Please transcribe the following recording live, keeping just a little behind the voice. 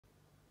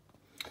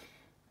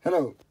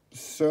Hello.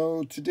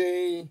 So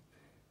today,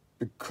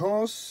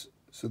 this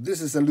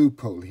is a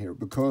loophole here,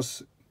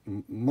 because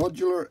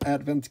Modular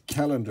Advent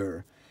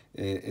Calendar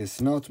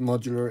is not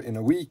modular in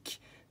a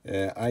week.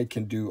 I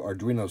can do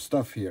Arduino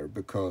stuff here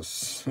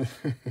because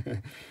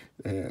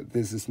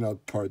this is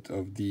not part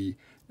of the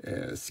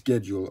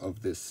schedule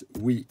of this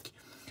week.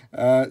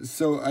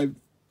 So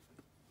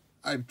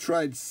I've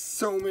tried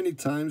so many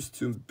times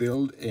to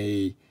build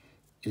a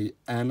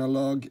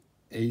analog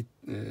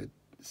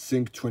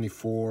Sync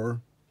 24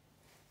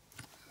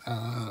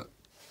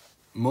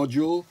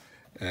 module,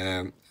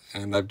 and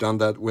I've done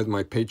that with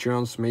my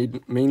Patreons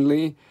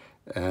mainly,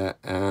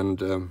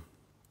 and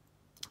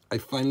I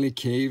finally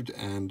caved,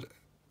 and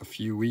a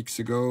few weeks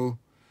ago,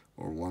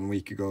 or 1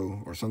 week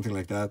ago, or something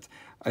like that,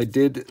 I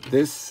did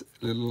this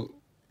little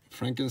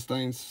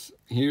Frankenstein's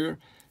here.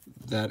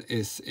 That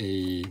is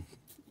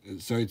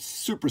so it's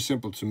super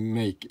simple to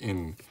make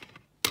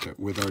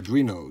with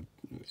Arduino.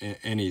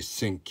 Any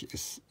sync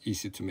is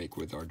easy to make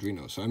with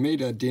Arduino. So I made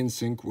a DIN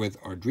sync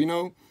with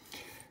Arduino,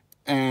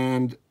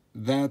 and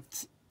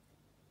that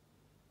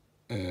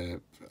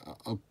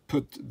I'll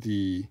put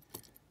the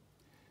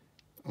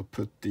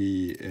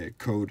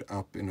code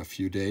up in a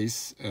few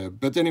days.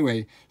 But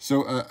anyway,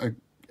 so a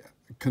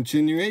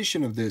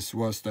continuation of this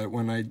was that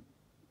when I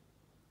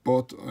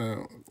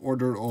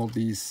ordered all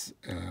these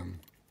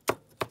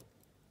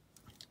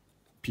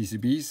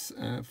PCBs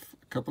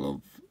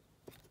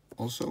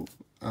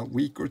a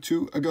week or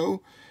two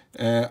ago,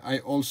 I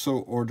also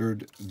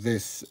ordered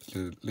this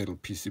little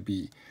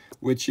PCB,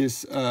 which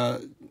is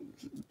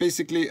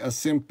basically a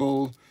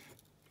simple,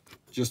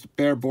 just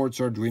bare boards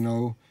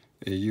Arduino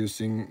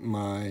using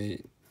my,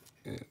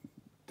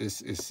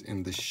 this is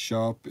in the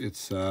shop.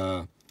 It's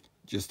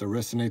just a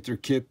resonator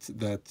kit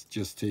that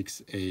just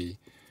takes a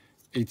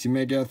 80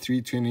 mega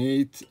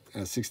 328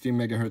 16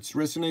 megahertz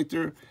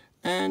resonator,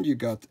 and you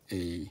got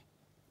a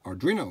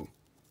Arduino.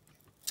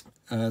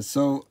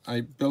 So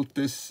I built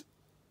this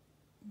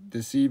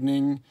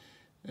evening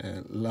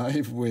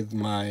live with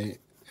my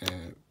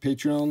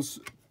Patreons,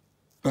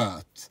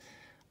 but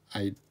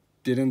I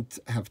didn't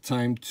have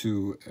time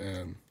to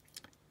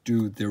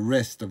do the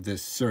rest of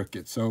this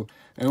circuit. So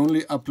I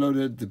only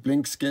uploaded the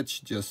blink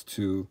sketch just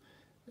to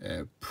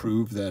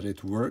prove that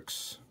it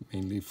works,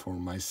 mainly for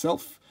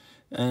myself.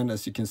 And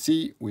as you can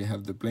see, we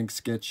have the blink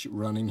sketch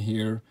running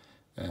here.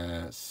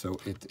 So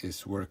it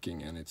is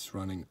working, and it's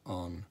running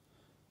on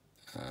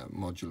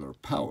modular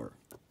power.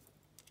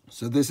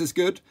 So this is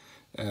good.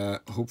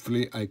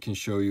 Hopefully I can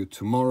show you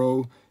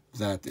tomorrow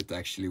that it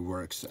actually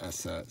works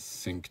as a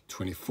Sync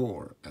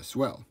 24 as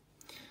well.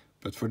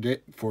 But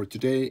for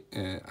today,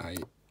 I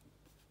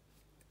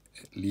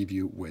leave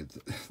you with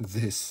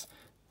this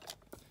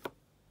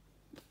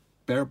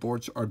bare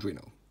boards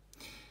Arduino.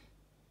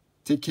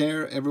 Take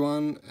care,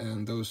 everyone,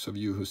 and those of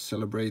you who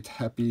celebrate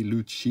Happy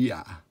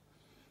Lucia.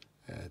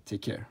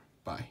 Take care.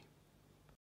 Bye.